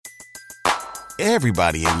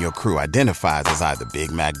Everybody in your crew identifies as either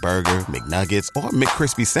Big Mac Burger, McNuggets, or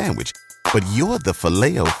McCrispy Sandwich. But you're the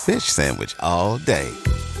Filet-O-Fish Sandwich all day.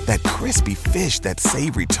 That crispy fish, that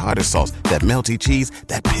savory tartar sauce, that melty cheese,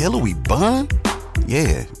 that pillowy bun.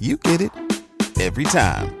 Yeah, you get it. Every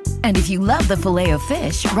time. And if you love the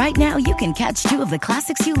Filet-O-Fish, right now you can catch two of the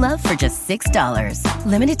classics you love for just $6.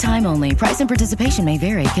 Limited time only. Price and participation may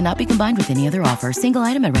vary. Cannot be combined with any other offer. Single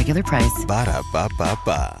item at regular price.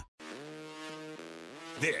 Ba-da-ba-ba-ba.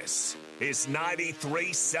 This is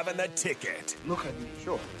 93.7 The Ticket. Look at me,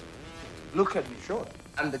 sure. Look at me, sure.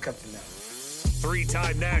 I'm the captain now.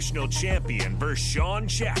 Three-time national champion Vershawn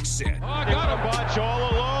Jackson. Oh, got a bunch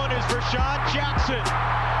all alone is Vershawn Jackson.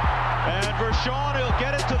 And Vershawn, he'll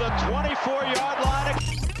get it to the 24-yard line.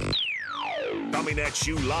 Coming at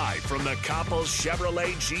you live from the Coppels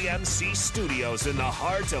Chevrolet GMC studios in the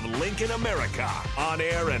heart of Lincoln, America. On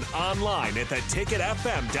air and online at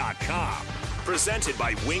theticketfm.com. Presented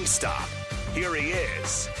by Wingstop. Here he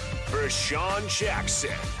is, Vershawn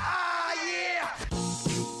Jackson. Ah,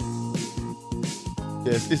 yeah!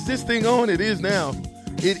 Yes, is this thing on? It is now.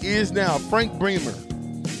 It is now. Frank Beamer.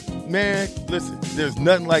 Man, listen, there's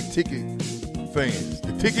nothing like ticket fans.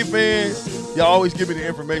 The ticket fans, y'all always give me the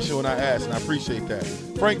information when I ask, and I appreciate that.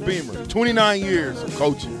 Frank Beamer, 29 years of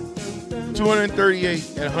coaching,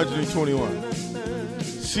 238 and 121.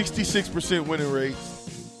 66% winning rates.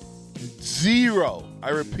 Zero, I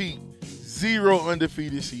repeat, zero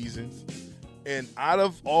undefeated seasons. And out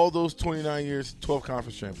of all those 29 years, 12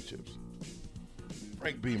 conference championships.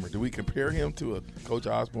 Frank Beamer, do we compare him to a Coach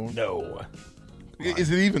Osborne? No. Is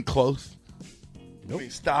it even close? Nope. I mean,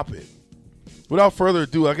 stop it. Without further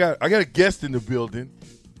ado, I got a guest in the building.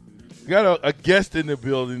 I got a guest in the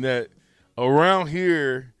building that around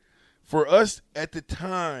here, for us at the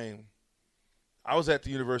time, I was at the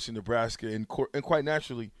University of Nebraska, and quite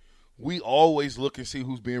naturally, we always look and see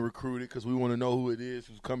who's being recruited because we want to know who it is,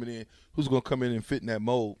 who's coming in, who's going to come in and fit in that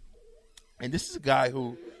mold. And this is a guy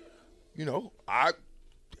who, you know, I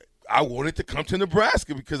wanted to come to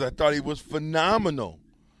Nebraska because I thought he was phenomenal.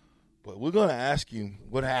 But we're going to ask him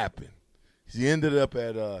what happened. He ended up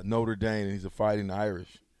at Notre Dame, and he's a Fighting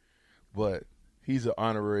Irish. But he's an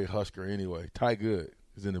honorary Husker anyway. Ty Goode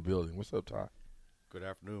is in the building. What's up, Ty? Good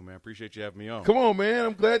afternoon, man. Appreciate you having me on. Come on, man.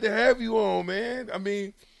 I'm glad to have you on, man. I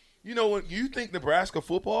mean, you know, when you think Nebraska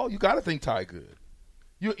football, you got to think Ty Goode.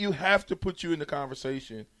 You have to put you in the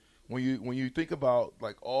conversation when you think about,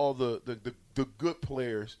 like, all the good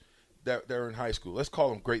players that are in high school. Let's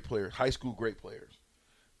call them great players, high school great players.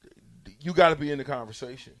 You got to be in the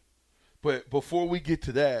conversation. But before we get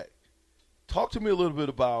to that, talk to me a little bit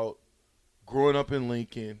about growing up in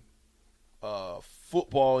Lincoln,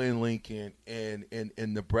 football in Lincoln, and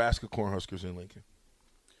Nebraska Cornhuskers in Lincoln.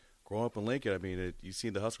 Growing up in Lincoln, I mean, you see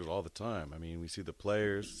the Huskers all the time. I mean, we see the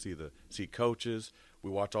players, see coaches. We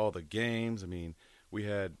watch all the games. I mean, we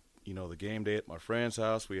had, you know, the game day at my friend's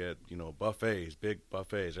house. We had, you know, buffets, big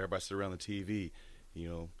buffets. Everybody sit around the TV, you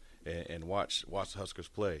know, and watch the Huskers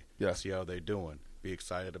play. Yeah. See how they're doing. Be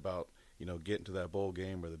excited about, you know, getting to that bowl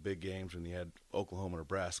game or the big games when you had Oklahoma,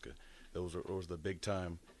 Nebraska. Those were the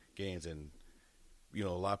big-time games. And, you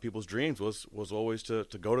know, a lot of people's dreams was always to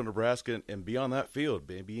go to Nebraska and be on that field,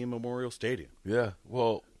 be in Memorial Stadium. Yeah.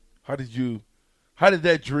 Well, how did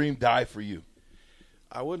that dream die for you?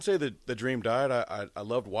 I wouldn't say that the dream died. I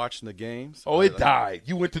loved watching the games. Oh, it died.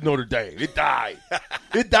 You went to Notre Dame. It died.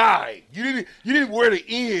 It died. You didn't wear the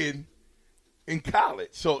N in college,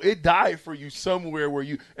 so it died for you somewhere where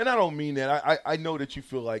you. And I don't mean that. I know that you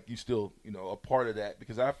feel like you still, you know, a part of that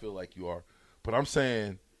because I feel like you are. But I'm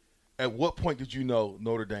saying, at what point did you know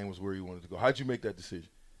Notre Dame was where you wanted to go? How'd you make that decision?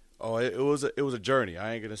 Oh, it was a journey.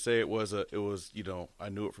 I ain't gonna say it was you know, I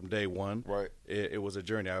knew it from day one. Right. It was a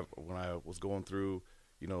journey. When I was going through,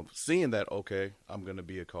 you know, seeing that, okay, I'm gonna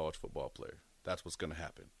be a college football player. That's what's gonna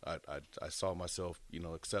happen. I saw myself, you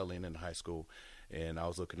know, excelling in high school, and I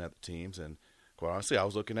was looking at the teams, and quite honestly, I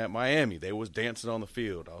was looking at Miami. They was dancing on the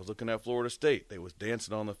field. I was looking at Florida State. They was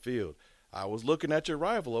dancing on the field. I was looking at your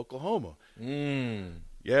rival, Oklahoma.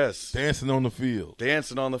 Yes. Dancing on the field.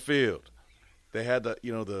 Dancing on the field. They had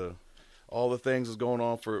all the things was going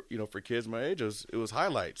on for kids my age. It was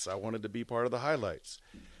highlights. I wanted to be part of the highlights.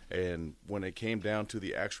 And when it came down to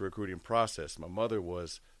the actual recruiting process, my mother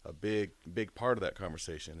was a big part of that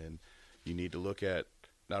conversation. And you need to look at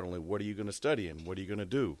not only what are you going to study and what are you going to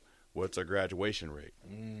do, what's our graduation rate.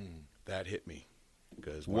 That hit me.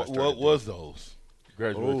 Because what was those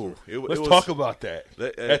graduation rates? Let's was, talk about that.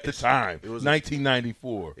 At the time, it was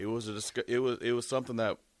 1994. It was something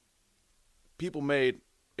that people made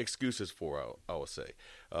excuses for. I would say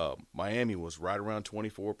Miami was right around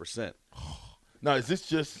 24%. Now, is this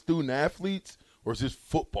just student athletes or is this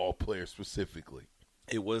football players specifically?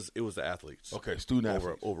 It was the athletes. Okay, student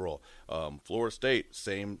athletes. Overall. Florida State,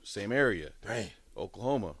 same area. Dang.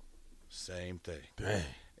 Oklahoma, same thing. Dang.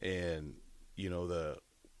 And,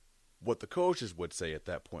 what the coaches would say at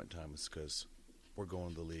that point in time is because we're going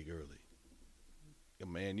to the league early.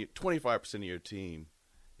 Man, 25% of your team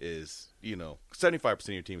is, 75% of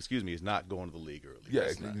your team, is not going to the league early.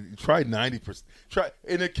 Yeah, try 90%. Try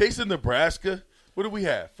in the case of Nebraska, what do we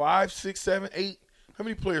have? 5, 6, 7, 8? How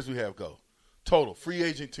many players do we have go? Total, free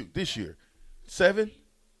agent 2 this year. 7?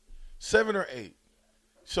 7 or 8.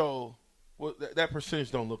 So that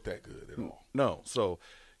percentage don't look that good at all. No. So,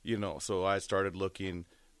 so I started looking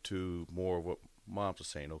to more of what Moms was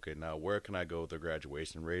saying. Okay, now where can I go? The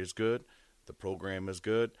graduation rate is good. The program is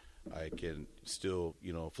good. I can still,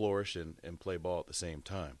 flourish and play ball at the same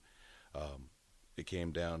time. It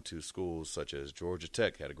came down to schools such as Georgia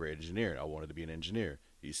Tech had a great engineer. I wanted to be an engineer.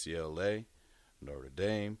 UCLA, Notre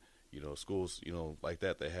Dame, schools, like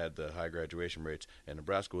that, they had the high graduation rates. And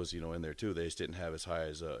Nebraska was, in there too. They just didn't have as high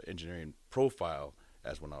as engineering profile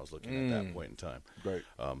as when I was looking at that point in time. Right.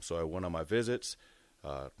 So I went on my visits.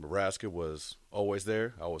 Nebraska was always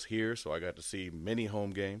there. I was here, so I got to see many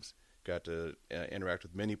home games. Got to interact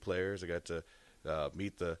with many players. I got to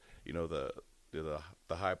meet the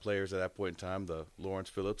high players at that point in time. The Lawrence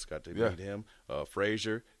Phillips, got to meet him.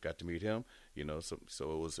 Frazier, got to meet him.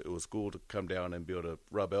 So it was cool to come down and be able to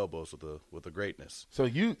rub elbows with the greatness. So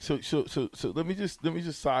let me just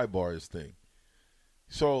sidebar this thing.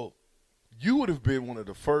 So you would have been one of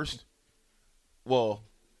the first. Well,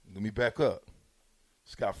 let me back up.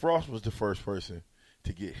 Scott Frost was the first person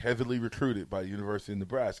to get heavily recruited by the University of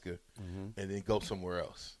Nebraska and then go somewhere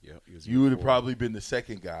else. Yeah, you would have probably been the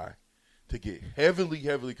second guy to get heavily,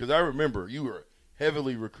 because I remember you were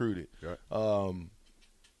heavily recruited. Right.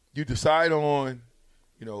 You decide on,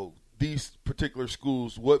 these particular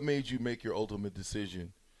schools. What made you make your ultimate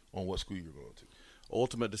decision on what school you're going to?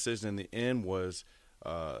 Ultimate decision in the end was,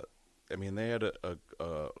 they had a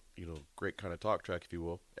great kind of talk track, if you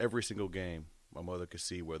will. Every single game, my mother could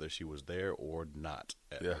see whether she was there or not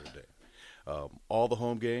at her day. All the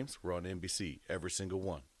home games were on NBC, every single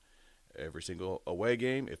one. Every single away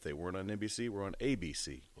game, if they weren't on NBC, were on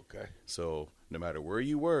ABC. Okay. So no matter where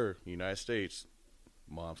you were, United States,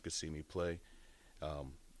 moms could see me play.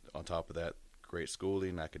 On top of that, great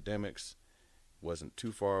schooling, academics, wasn't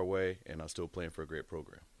too far away, and I was still playing for a great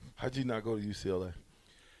program. How'd you not go to UCLA?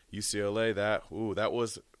 UCLA, that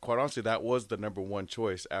was, quite honestly, that was the number one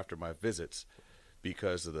choice after my visits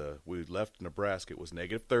because we left Nebraska. It was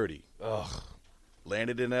 -30. Ugh.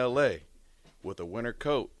 Landed in L.A. with a winter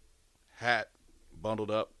coat, hat,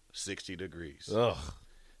 bundled up, 60 degrees. Ugh.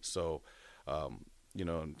 So,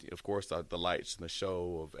 and of course, the lights and the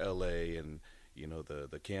show of L.A. and,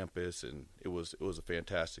 the campus, and it was a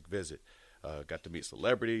fantastic visit. Got to meet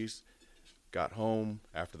celebrities, got home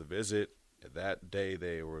after the visit. That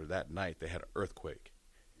night, they had an earthquake.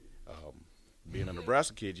 Being a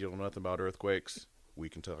Nebraska kid, you don't know nothing about earthquakes. We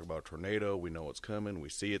can talk about a tornado. We know it's coming. We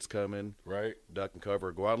see it's coming. Right. Duck and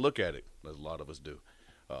cover. Go out and look at it, as a lot of us do.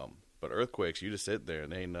 But earthquakes, you just sit there,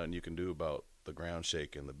 and there ain't nothing you can do about the ground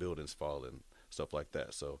shaking, the buildings falling, stuff like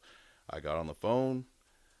that. So I got on the phone.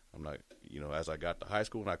 I'm not, as I got to high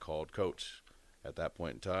school, and I called Coach at that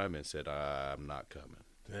point in time and said, I'm not coming.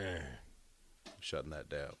 Damn. Shutting that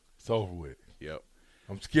down. It's over with. Yep.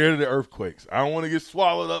 I'm scared of the earthquakes. I don't want to get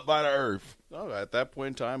swallowed up by the earth. No, at that point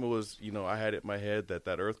in time, it was, I had it in my head that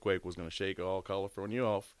earthquake was going to shake all California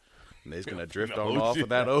off, and they's going to drift on off of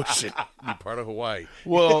that ocean, be part of Hawaii.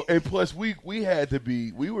 Well, and plus we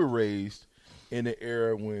were raised in the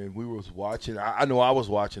era when we was watching. I know I was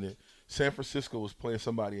watching it. San Francisco was playing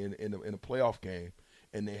somebody in a playoff game,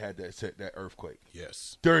 and they had that earthquake.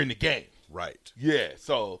 Yes. During the game. Right. Yeah.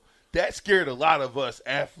 So that scared a lot of us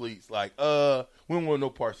athletes. Like, we don't want no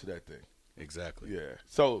parts of that thing. Exactly. Yeah.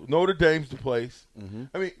 So Notre Dame's the place. Mm-hmm.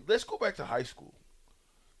 I mean, let's go back to high school.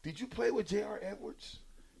 Did you play with J.R. Edwards?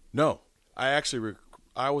 No. I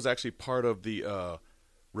was actually part of the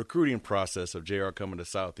recruiting process of J.R. coming to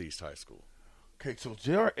Southeast High School. Okay, so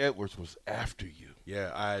J.R. Edwards was after you.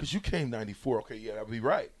 Yeah, because you came 94. Okay, yeah, that'd be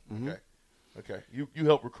right. Mm-hmm. Okay. You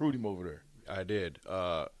helped recruit him over there. I did.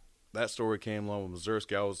 That story came along with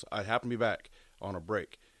Mazurski. I happened to be back on a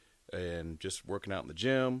break and just working out in the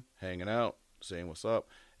gym, hanging out, saying what's up.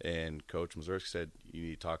 And Coach Mazurski said, "You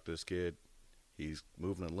need to talk to this kid. He's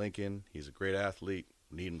moving to Lincoln. He's a great athlete.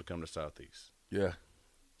 We need him to come to Southeast." Yeah.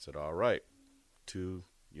 I said, all right. 2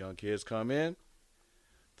 young kids come in.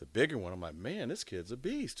 The bigger one, I'm like, man, this kid's a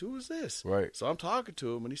beast. Who is this? Right. So I'm talking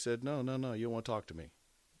to him, and he said, no, you don't want to talk to me.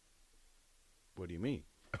 what do you mean?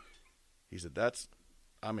 He said,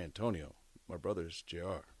 I'm Antonio. My brother's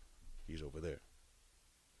JR. He's over there.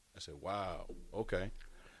 I said, wow, okay.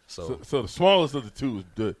 So the smallest of the two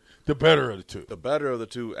is the better of the two. The better of the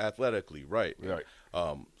two athletically, right. Right.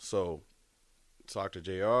 So talked to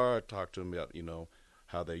JR, talked to him about,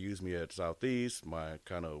 how they used me at Southeast, my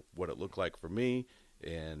kind of what it looked like for me.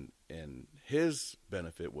 And his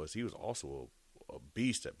benefit was he was also a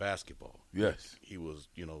beast at basketball. Yes. He was,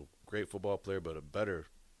 great football player, but a better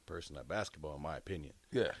person at basketball, in my opinion.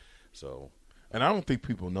 Yeah. So. And I don't think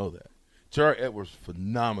people know that. Jared Edwards,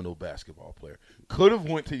 phenomenal basketball player. Could have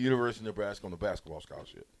went to University of Nebraska on a basketball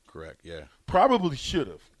scholarship. Correct, yeah. Probably should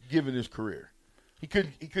have, given his career. He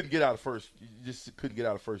couldn't get out of first. He just couldn't get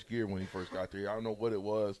out of first gear when he first got there. I don't know what it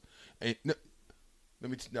was. And let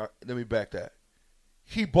me back that.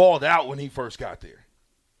 He balled out when he first got there.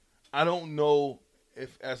 I don't know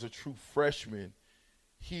if, as a true freshman,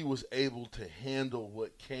 he was able to handle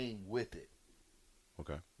what came with it.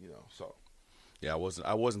 Okay. So. Yeah,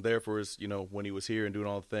 I wasn't there for his, when he was here and doing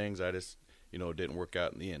all the things. I just, it didn't work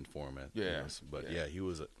out in the end for him. Yeah. But he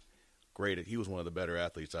was he was one of the better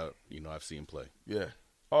athletes I've seen play. Yeah.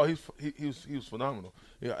 Oh, he was phenomenal.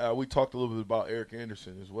 Yeah, we talked a little bit about Eric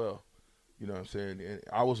Anderson as well. You know what I'm saying? And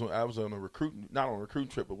I was on a not on a recruiting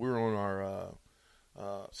trip, but we were on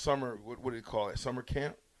our summer, what do they call it, summer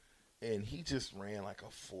camp. And he just ran like a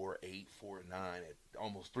 4.8, 4.9 at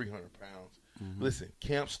almost 300 pounds. Mm-hmm. Listen,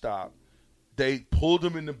 camp stopped. They pulled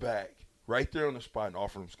him in the back right there on the spot and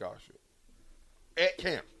offered him scholarship at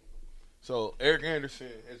camp. So Eric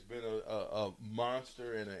Anderson has been a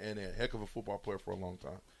monster and a heck of a football player for a long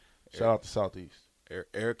time. Shout out to Southeast.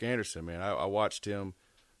 Eric Anderson, man, I watched him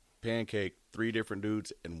pancake 3 different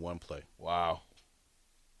dudes in one play. Wow.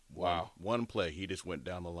 One play. He just went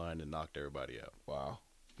down the line and knocked everybody out. Wow.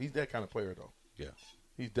 He's that kind of player, though. Yeah.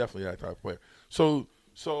 He's definitely that type of player. So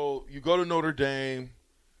you go to Notre Dame.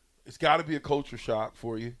 It's got to be a culture shock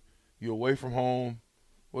for you. You're away from home.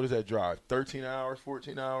 What is that drive? 13 hours,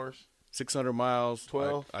 14 hours? 600 miles.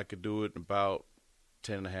 12? I could do it in about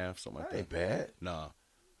 10 and a half, something like that. Ain't bad. Nah.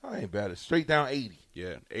 That ain't bad. It's straight down 80.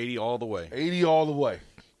 Yeah, 80 all the way. 80 all the way.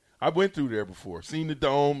 I went through there before. Seen the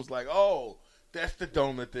dome. Was like, oh, that's the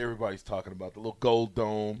dome that everybody's talking about, the little gold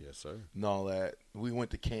dome. Yes, sir. And all that. We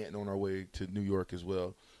went to Canton on our way to New York as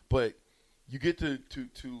well. But you get to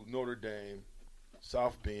Notre Dame,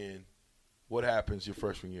 South Bend. What happens your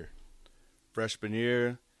freshman year? Freshman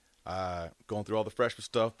year, going through all the freshman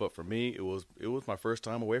stuff, but for me, it was my first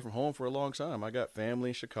time away from home for a long time. I got family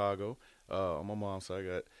in Chicago on my mom's side.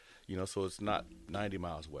 I got, so it's not 90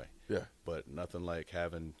 miles away. Yeah. But nothing like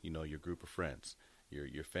having, your group of friends,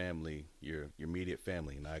 your family, your immediate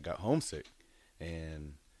family. And I got homesick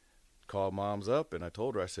and called mom's up, and I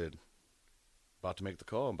told her, I said, about to make the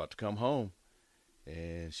call, I'm about to come home.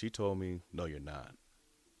 And she told me, no, you're not.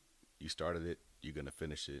 You started it, you're going to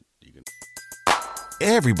finish it.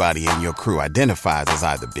 Everybody in your crew identifies as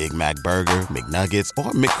either Big Mac Burger, McNuggets,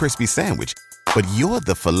 or McCrispy Sandwich. But you're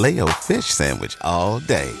the Filet-O-Fish Sandwich all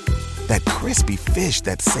day. That crispy fish,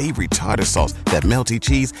 that savory tartar sauce, that melty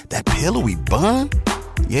cheese, that pillowy bun.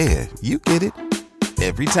 Yeah, you get it.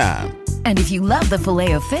 Every time. And if you love the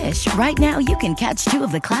Filet-O-Fish, right now you can catch 2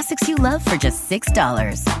 of the classics you love for just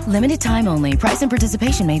 $6. Limited time only. Price and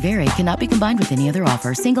participation may vary. Cannot be combined with any other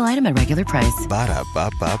offer. Single item at regular price.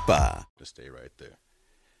 Ba-da-ba-ba-ba. Just stay right there.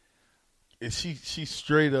 And she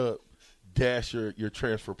straight up dashed your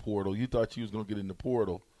transfer portal. You thought you was going to get in the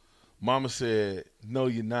portal. Mama said, no,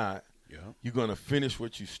 you're not. Yeah. You're going to finish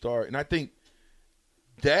what you start. And I think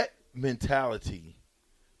that mentality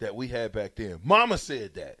that we had back then, Mama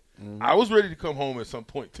said that. Mm-hmm. I was ready to come home at some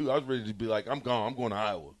point, too. I was ready to be like, I'm gone. I'm going to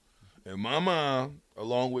Iowa. And my mom,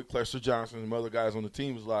 along with Clester Johnson and some other guys on the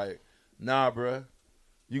team, was like, nah, bruh,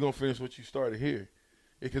 you're going to finish what you started here.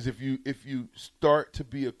 Because if you start to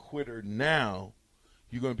be a quitter now,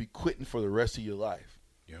 you're going to be quitting for the rest of your life.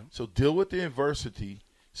 Yeah. So deal with the adversity.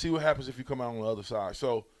 See what happens if you come out on the other side.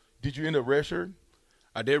 So did you end up redshirt?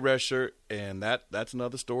 I did redshirt, and that's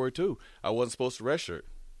another story too. I wasn't supposed to redshirt.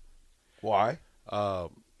 Why?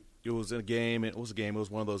 It was in a game. It was a game. It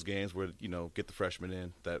was one of those games where get the freshmen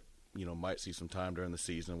in that might see some time during the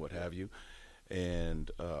season, what have you.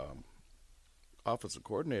 And offensive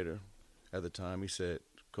coordinator at the time, he said,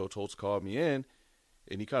 Coach Holtz called me in,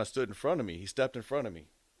 and he kind of stood in front of me. He stepped in front of me.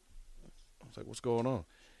 I was like, what's going on?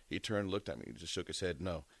 He turned and looked at me. He just shook his head,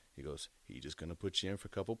 no. He goes, he's just going to put you in for a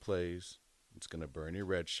couple plays. It's going to burn your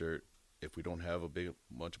red shirt. If we don't have a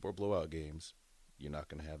bunch more blowout games, you're not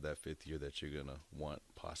going to have that 5th year that you're going to want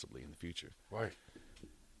possibly in the future. Right.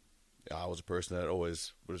 I was a person that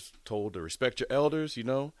always was told to respect your elders,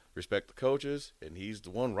 respect the coaches, and he's the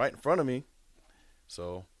one right in front of me.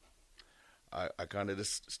 So I kind of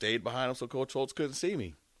just stayed behind him so Coach Holtz couldn't see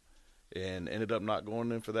me, and ended up not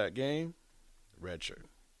going in for that game. Red shirt.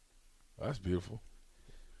 That's beautiful.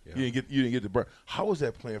 Yeah. You didn't get the burn. How was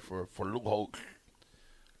that playing for Luke Holtz?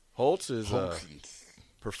 Holtz is a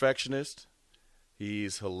perfectionist.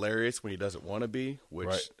 He's hilarious when he doesn't want to be, which,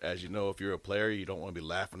 right. As you know, if you're a player, you don't want to be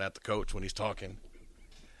laughing at the coach when he's talking.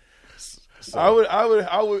 So,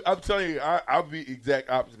 I'm telling you, I'd be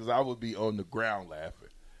exact opposite because I would be on the ground laughing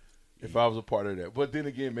if I was a part of that. But then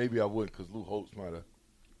again, maybe I wouldn't because Luke Holtz might have.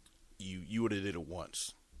 You would have did it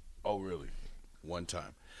once. Oh, really? One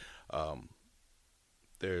time.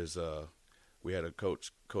 We had a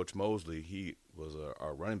coach, Coach Mosley. He was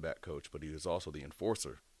our running back coach, but he was also the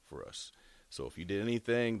enforcer for us. So if you did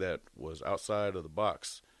anything that was outside of the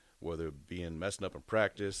box, whether it being messing up in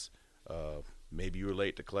practice, maybe you were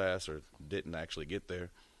late to class or didn't actually get there,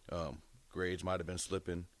 grades might have been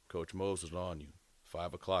slipping, Coach Mose was on you.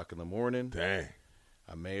 5 o'clock in the morning. Dang.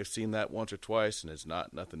 I may have seen that once or twice, and it's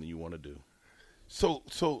not nothing that you want to do. So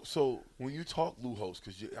when you talk Lou Holtz,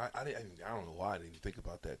 because I don't know why I didn't think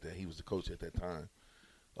about that he was the coach at that time.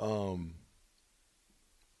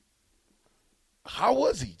 How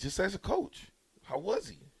was he just as a coach? How was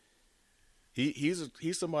he?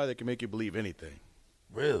 He's somebody that can make you believe anything.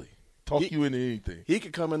 Really? Talk you into anything. He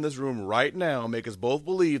could come in this room right now and make us both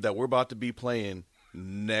believe that we're about to be playing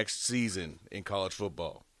next season in college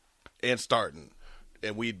football and starting,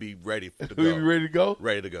 and we'd be ready to go. We'd be ready to go?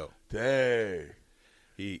 Ready to go. Dang.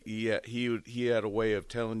 He had a way of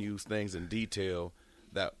telling you things in detail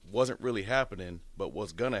that wasn't really happening but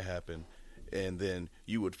was going to happen, and then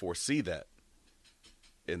you would foresee that.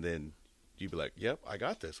 And then you'd be like, yep, I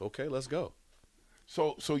got this. Okay, let's go.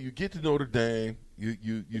 So you get to Notre Dame,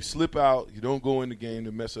 you slip out, you don't go in the game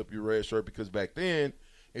to mess up your red shirt because back then,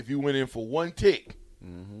 if you went in for one tick,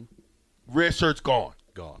 red shirt's gone.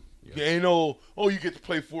 Gone. Yeah. You ain't no, you get to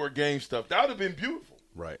play 4 game stuff. That would have been beautiful.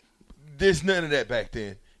 Right. There's none of that back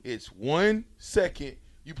then. It's 1 second,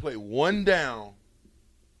 you play 1 down,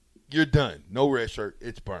 you're done. No red shirt,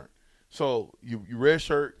 it's burnt. So you red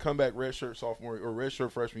shirt, come back red shirt sophomore or red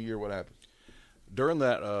shirt freshman year, what happens? During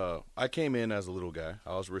that, I came in as a little guy.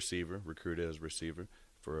 I was a receiver, recruited as a receiver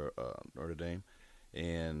for Notre Dame,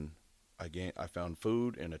 and I found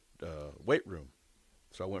food in a weight room.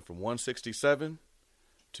 So I went from 167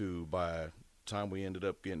 to, by the time we ended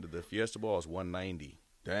up getting to the Fiesta Bowl, I was 190.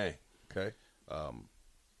 Dang. Okay.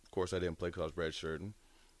 Of course, I didn't play because I was redshirting.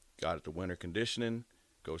 Got it to winter conditioning.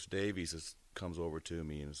 Coach Davies just comes over to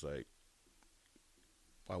me and is like,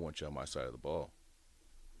 I want you on my side of the ball.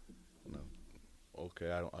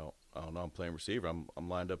 Okay, I don't know. I'm playing receiver. I'm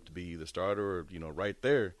lined up to be the starter or, right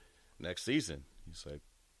there next season. He's like,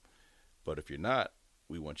 but if you're not,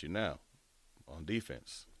 we want you now on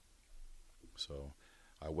defense. So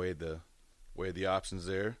I weighed the options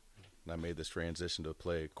there, and I made this transition to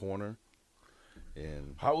play corner.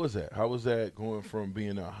 And how was that? How was that going from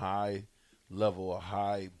being a high level, a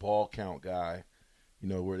high ball count guy,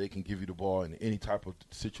 where they can give you the ball in any type of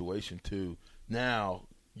situation to now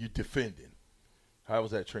you're defending? How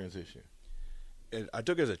was that transition? I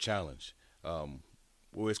took it as a challenge. We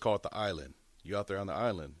always call it the island. You out there on the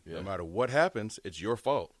island. Yeah. No matter what happens, it's your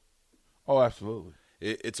fault. Oh, absolutely.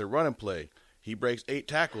 It's a running play. He breaks 8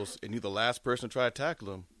 tackles, and you're the last person to try to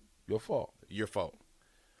tackle him. Your fault. Your fault.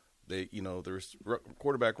 The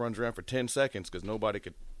quarterback runs around for 10 seconds because nobody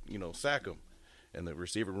could, sack him. And the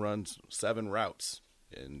receiver runs 7 routes,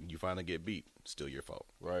 and you finally get beat. Still your fault.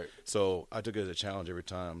 Right. So I took it as a challenge every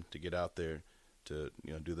time to get out there to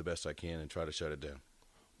do the best I can and try to shut it down.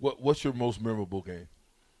 What's your most memorable game?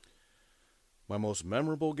 My most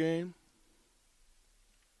memorable game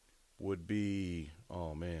would be,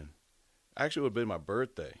 actually it would have been my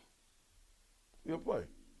birthday. You play?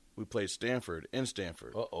 We played Stanford in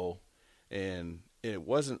Stanford. Uh-oh. And it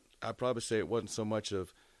wasn't, I'd probably say it wasn't so much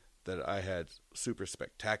of that I had super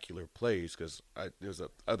spectacular plays because there's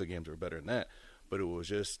other games that were better than that, but it was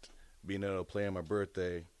just being able to play on my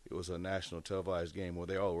birthday. It was a national televised game where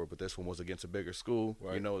they all were, but this one was against a bigger school,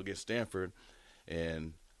 right. Against Stanford,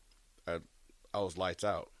 and I was lights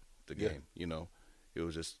out the game, It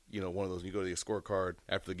was just, one of those, you go to the scorecard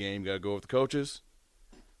after the game, you got to go with the coaches.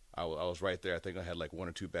 I was right there. I think I had like 1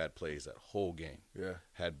 or 2 bad plays that whole game. Yeah.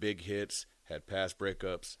 Had big hits, had pass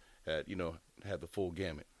breakups, had the full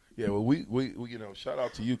gamut. Yeah, well, we shout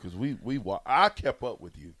out to you because I kept up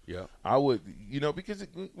with you. Yeah. I would, because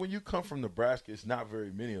when you come from Nebraska, it's not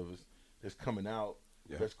very many of us that's coming out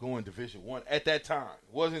that's going Division I at that time.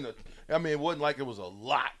 It wasn't like it was a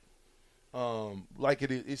lot like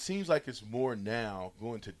it seems like it's more now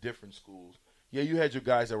going to different schools. Yeah, you had your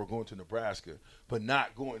guys that were going to Nebraska, but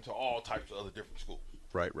not going to all types of other different schools.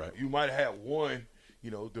 Right. You might have had one.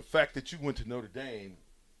 The fact that you went to Notre Dame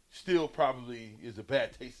still probably is a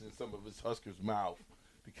bad taste in some of his Huskers' mouth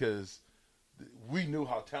because we knew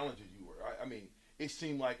how talented you were. I mean, it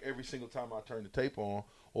seemed like every single time I turned the tape on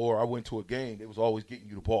or I went to a game, it was always getting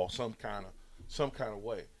you the ball some kind of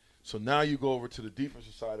way. So now you go over to the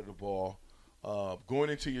defensive side of the ball. Going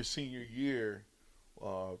into your senior year,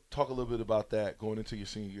 talk a little bit about that, going into your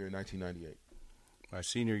senior year in 1998. My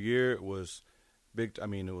senior year was big. I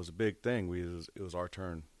mean, it was a big thing. It was our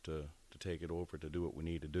turn to take it over, to do what we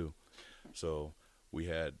need to do. So we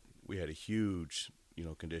had a huge,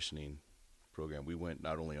 conditioning program. We went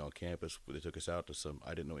not only on campus, but they took us out to some.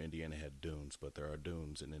 I didn't know Indiana had dunes, but there are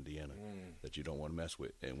dunes in Indiana that you don't want to mess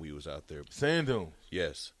with. And we was out there. Sand dunes.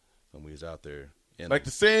 Yes, and we was out there. Like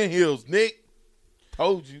the sand hills, Nick.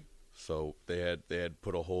 Told you. So they had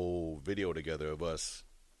put a whole video together of us,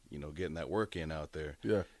 getting that work in out there.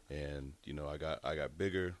 Yeah. And I got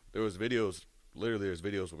bigger. There was videos. Literally, there's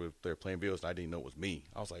videos where they're playing videos, and I didn't know it was me.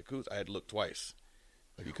 I was like, "Who's?" I had to look twice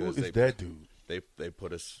because who is that dude? They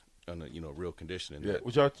put us on a real conditioning. Yeah.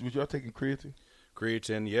 Was y'all taking creatine?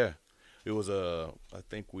 Creatine, yeah. It was I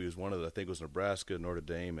think it was Nebraska, Notre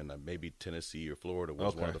Dame, and maybe Tennessee or Florida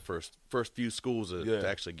was one of the first few schools to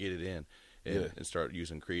actually get it in and start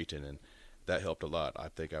using creatine, and that helped a lot. I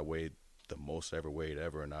think I weighed the most I ever weighed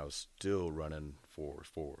ever, and I was still running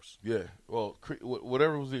fours. Yeah. Well,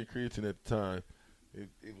 whatever was in creatine at the time,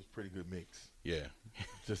 it was pretty good mix. Yeah.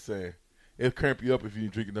 Just saying. It'll cramp you up if you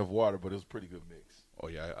didn't drink enough water, but it was a pretty good mix. Oh,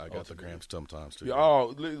 yeah. I got the cramps sometimes, too. Yeah,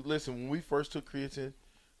 listen, when we first took creatine,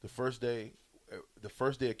 the first day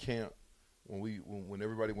of camp, when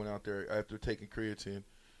everybody went out there after taking creatine,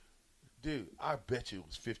 dude, I bet you it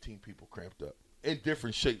was 15 people cramped up in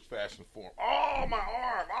different shape, fashion, form. Oh, my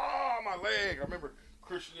arm. Oh, my leg. I remember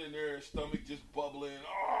Christian in there, his stomach just bubbling.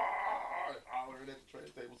 Oh, hollering at the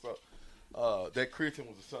training table. So that creatine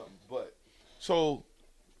was something. But so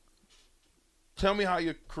tell me how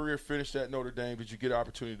your career finished at Notre Dame. Did you get an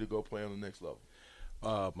opportunity to go play on the next level?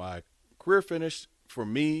 My career finished for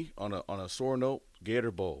me on a sore note.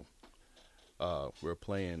 Gator Bowl. We were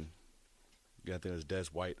playing. I think it was Des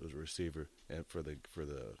White was a receiver and for the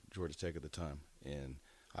Georgia Tech at the time, and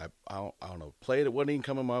I don't know, play that wasn't even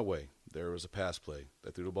coming my way. There was a pass play.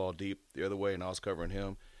 They threw the ball deep the other way, and I was covering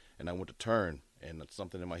him, and I went to turn, and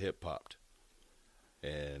something in my hip popped,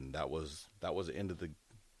 and that was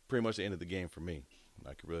pretty much the end of the game for me.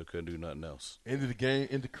 I really couldn't do nothing else. End of the game,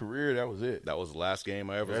 end of career, that was it. That was the last game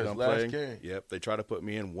I ever was done playing. Game. Yep. They tried to put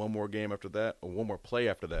me in one more game after that, or one more play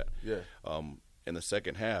after that. Yeah. In the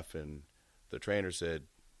second half, and the trainer said,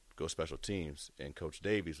 go special teams. And Coach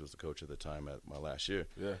Davies was the coach at the time at my last year.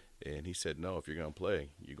 Yeah. And he said, no, if you're going to play,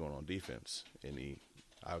 you're going on defense. And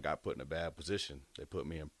I got put in a bad position. They put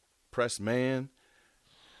me in press man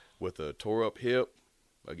with a tore-up hip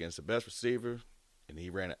against the best receiver. And he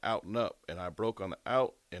ran it out and up, and I broke on the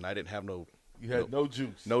out, and I didn't have no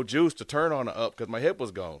juice. No juice to turn on the up because my hip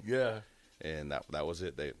was gone. Yeah. And that was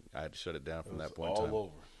it. I had to shut it down from that point all in time.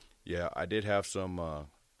 Over. Yeah, I did have some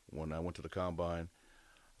when I went to the combine.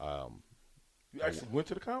 You actually went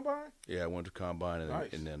to the combine? Yeah, I went to the combine,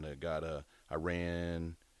 nice. And then I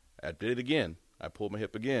ran. I did it again. I pulled my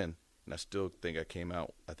hip again, and I still think I came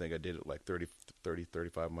out. I think I did it like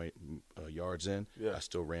 35 yards in. Yeah. I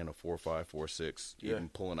still ran a 4.5, 4.6, even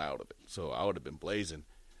pulling out of it. So I would have been blazing.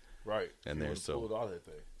 Right. And there, pulled all that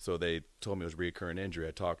thing. So they told me it was a recurring injury.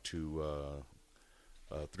 I talked to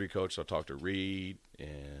 3 coaches. I talked to Reed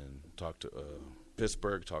and talked to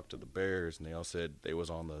Pittsburgh, talked to the Bears, and they all said they was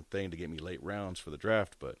on the thing to get me late rounds for the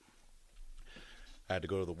draft, but I had to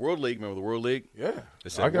go to the World League. Remember the World League? Yeah. They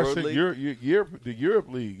said I got World League. the Europe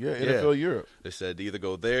League. Yeah, NFL Europe. They said to either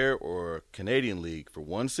go there or Canadian League for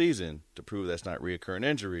one season to prove that's not reoccurring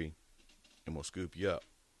injury, and we'll scoop you up.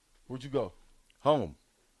 Where'd you go? Home.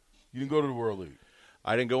 You didn't go to the World League?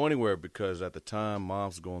 I didn't go anywhere because at the time,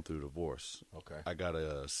 Mom's going through a divorce. Okay. I got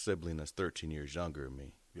a sibling that's 13 years younger than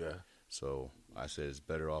me. Yeah. So I said it's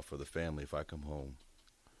better off for the family if I come home.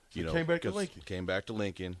 So you came back to Lincoln? Came back to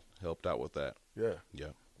Lincoln, helped out with that. Yeah. Yeah.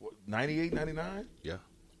 What, 98, 99? Yeah.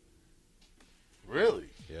 Really?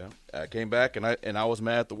 Yeah. I came back, and I was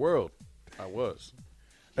mad at the world. I was.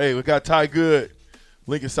 Hey, we got Ty Goode,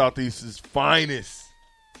 Lincoln Southeast's finest.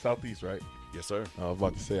 Southeast, right? Yes, sir. I was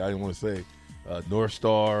about to say, I didn't want to say North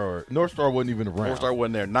Star wasn't even around. North Star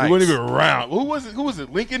wasn't there. Nice. He wasn't even around. Who was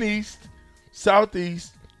it? Lincoln East,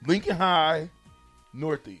 Southeast, Lincoln High,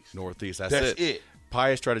 Northeast. That's it.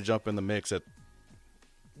 Pius tried to jump in the mix at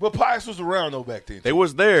But Pius was around, though, back then. They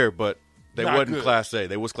was there, but they Not wasn't good. Class A.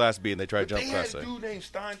 They was Class B, and they tried to jump They Class had A. a dude named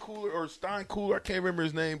Steinkooler. I can't remember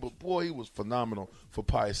his name, but boy, he was phenomenal for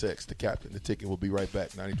Pius X, the captain. The Ticket will be right back,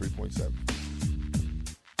 93.7.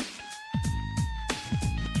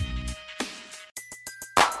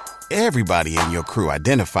 Everybody in your crew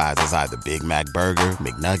identifies as either Big Mac Burger,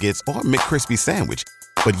 McNuggets, or McCrispy Sandwich.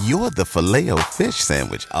 But you're the Filet-O-Fish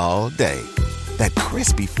Sandwich all day. That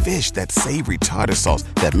crispy fish, that savory tartar sauce,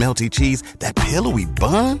 that melty cheese, that pillowy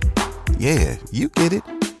bun. Yeah, you get it.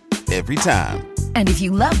 Every time. And if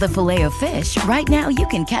you love the Filet-O-Fish, right now you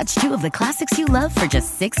can catch 2 of the classics you love for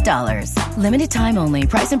just $6. Limited time only.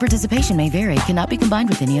 Price and participation may vary. Cannot be combined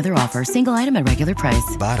with any other offer. Single item at regular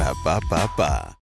price. Ba-da-ba-ba-ba.